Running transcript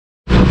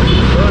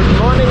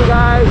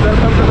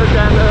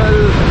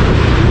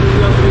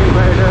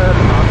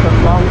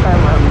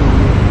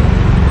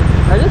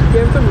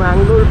to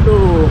Mangalore to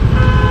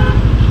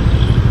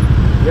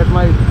get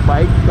my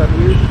bike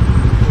serviced,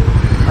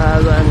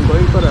 as I am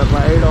going for a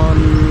ride on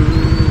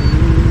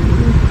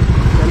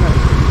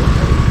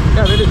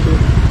very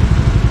soon.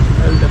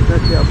 I will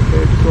definitely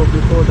update. So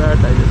before that,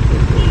 I just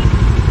need to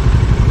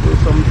do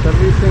some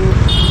servicing.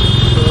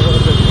 So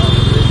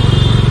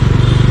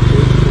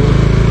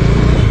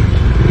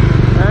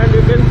and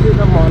you can see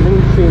the morning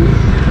scenes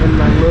in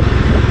Mangalore.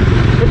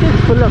 It is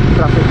full of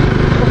traffic.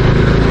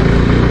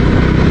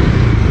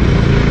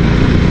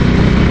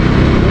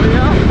 So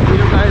yeah, see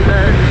you guys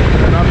at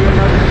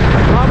Raviana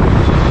shop.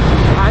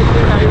 I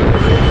think I will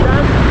reach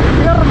them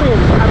near me,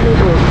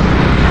 Amigos.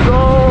 So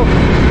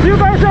see you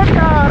guys at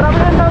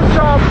Raviana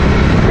shop.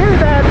 Till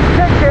then,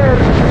 take care.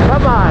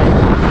 Bye bye.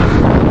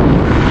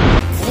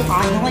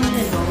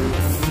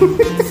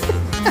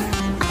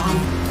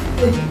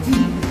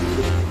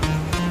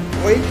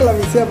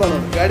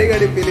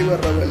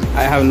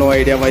 I have no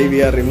idea why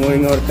we are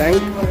removing our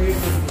tank.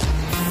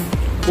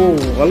 Oh,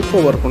 also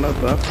work on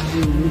that.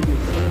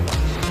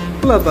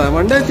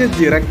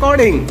 Monday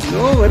recording.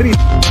 No worry.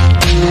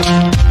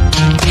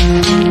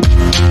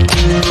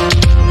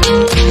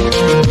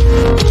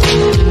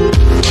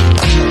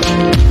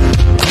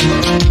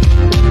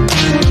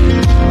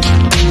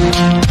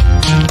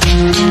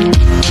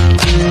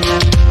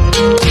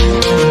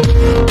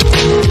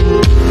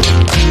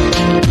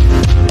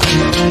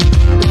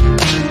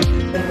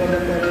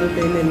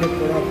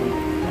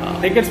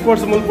 Ticket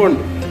sports mulpond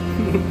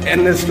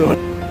NS store.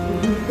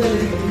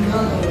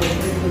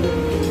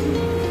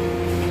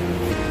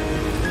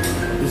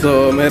 So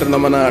mere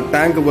namana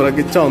tank bora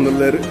gicha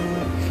ondulleru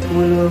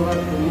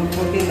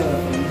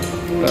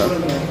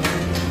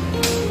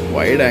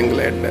wide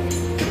angle at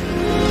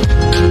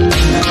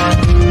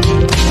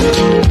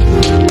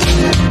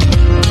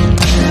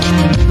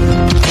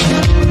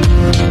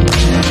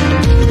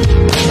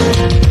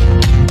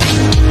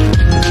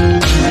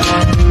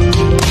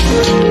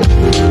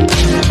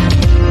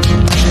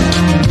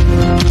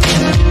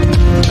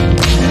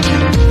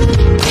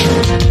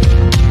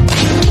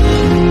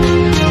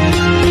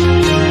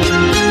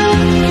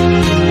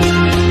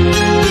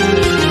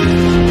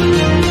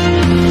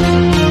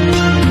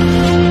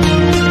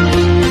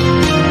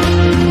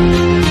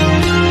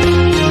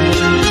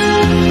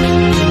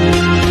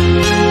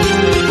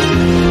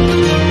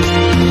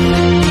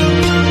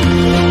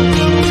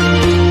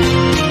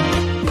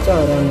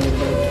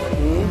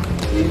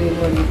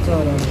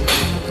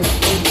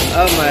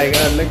Oh my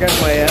god, look at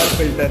my air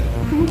filter.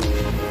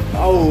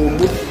 Oh,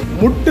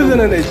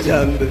 muttudana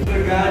nechandu.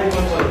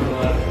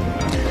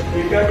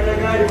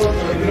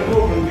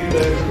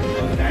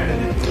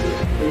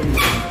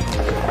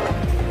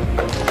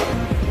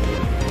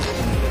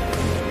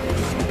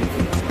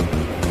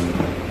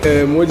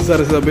 Moji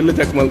sir bill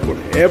check malkod.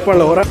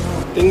 Apple hora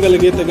tingal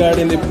geeta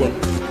gaadi nippon.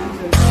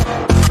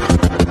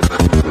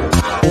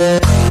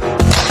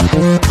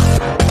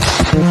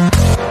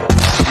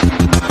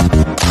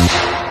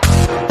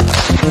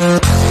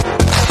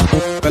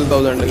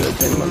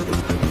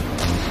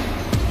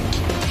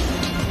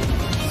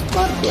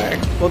 Spark plug.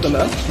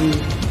 Hodala.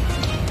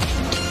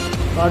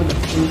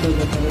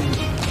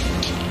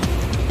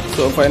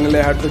 So finally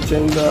I had to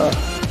change the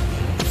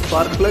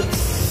spark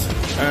plugs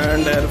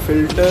and air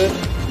filter,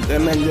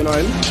 then engine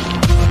oil.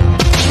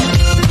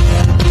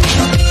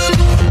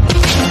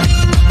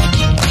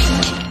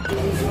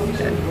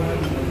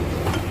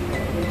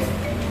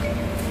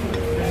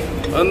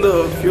 And the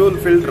fuel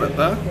filter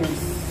ata.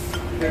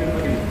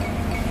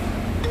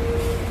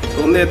 So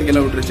 1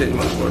 kilometer change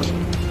ಮಾಡ್ಕೊಳ್ಳಿ.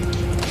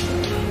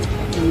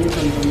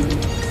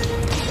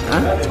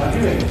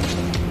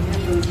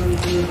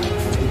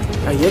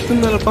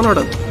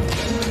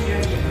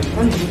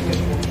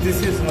 This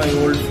is my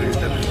old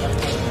filter.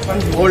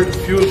 Old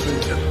fuel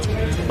filter.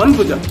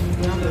 Panpuja.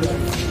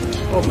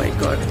 Oh my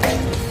god.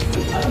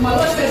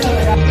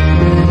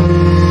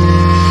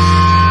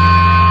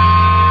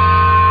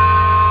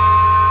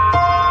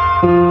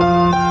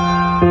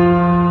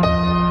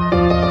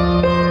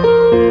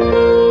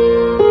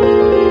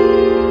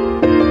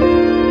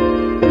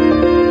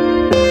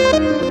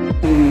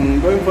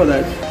 Going for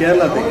that.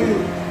 Kerala thing.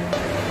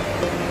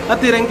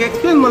 Atirank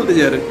explain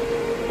maltijaru.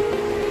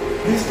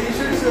 These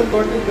t-shirts have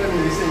gotten them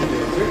recently,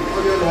 right?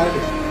 Or you have had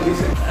it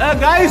recently?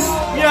 Guys,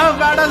 we have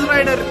Bajaj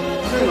rider.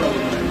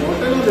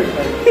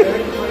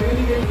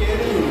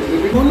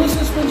 Mono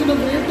suspension of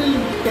weight till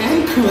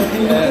tank.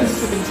 Yes.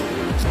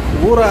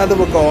 Pura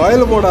adabaka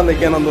oil board on the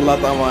cannon the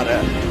lata mare.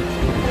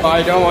 I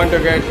don't want to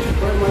get.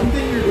 But one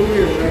thing you do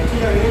is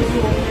actually I used to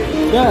want to get.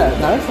 Yeah,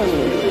 that's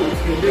funny.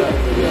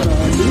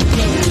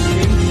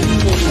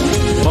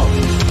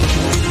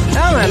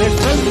 Yeah man, it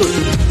smells good.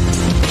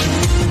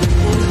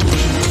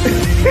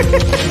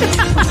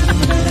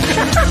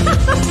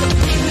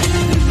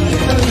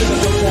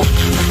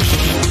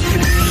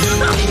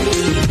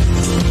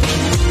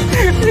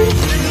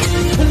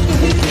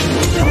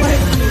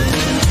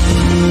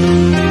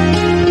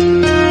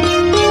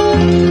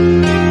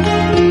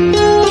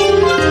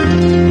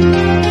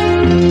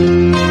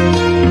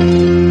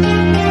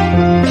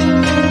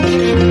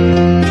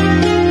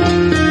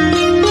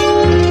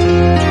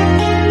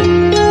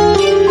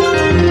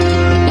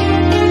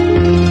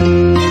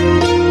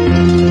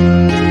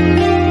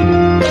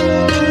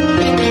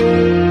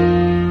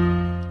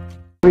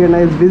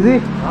 is busy.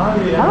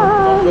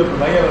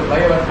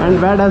 And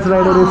Badass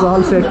Rider is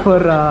all set for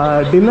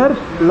dinner,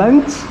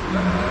 lunch,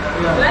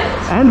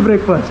 and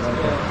breakfast.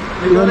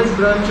 Even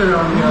brunch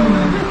around here.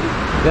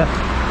 Yeah.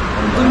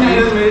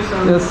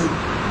 Yes.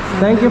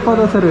 Thank you for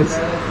the service.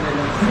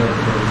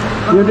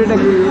 You did a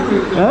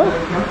huh?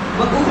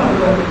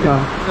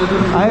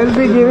 I will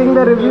be giving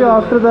the review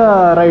after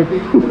the ride.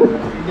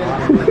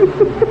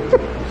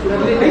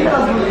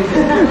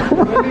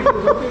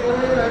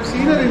 I've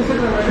seen her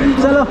Instagram.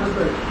 Chalo.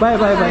 Bye.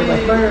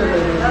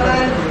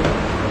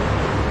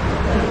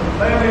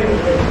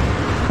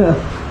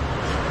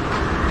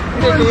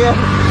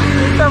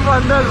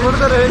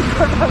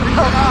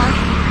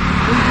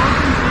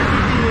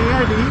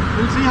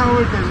 We'll see how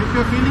it is. If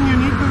you're feeling you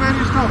need to wear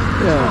your stop.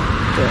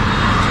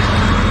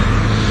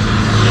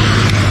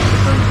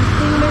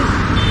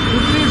 You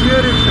please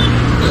wear it.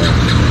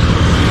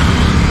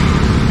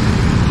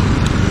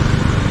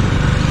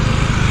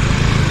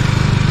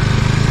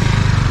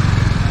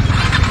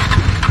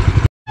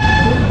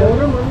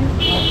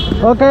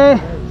 Okay,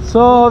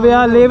 so we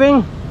are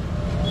leaving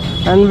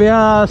and we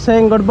are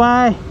saying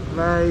goodbye.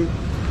 Bye.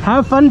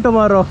 Have fun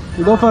tomorrow.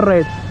 Go for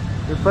ride.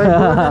 If I go,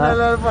 then I'll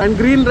have fun. And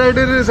Green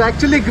Rider is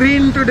actually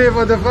green today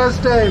for the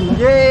first time.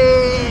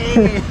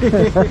 Yay!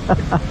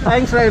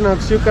 Thanks,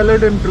 Rhinox. You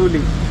colored him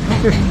truly.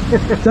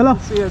 Chalo.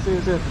 See you.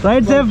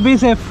 Ride safe, be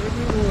safe.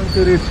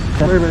 To reach.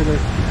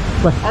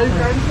 Bye. I'll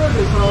transfer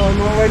this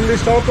when we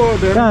stop over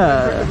there.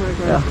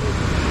 Yeah.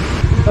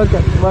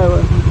 Okay,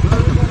 bye.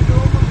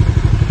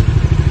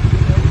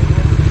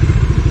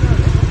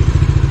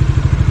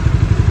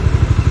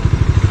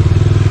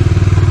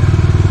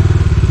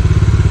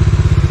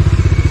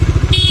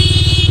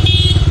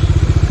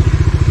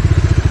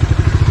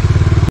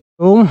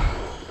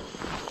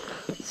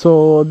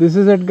 So this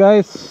is it,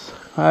 guys.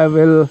 I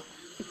will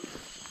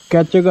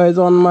catch you guys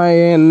on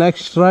my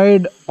next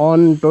ride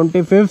on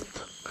 25th.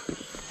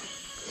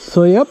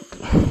 So yep,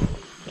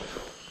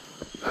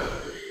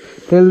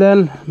 till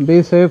then,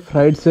 be safe,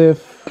 ride safe.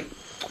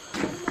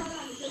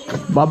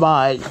 Bye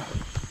bye.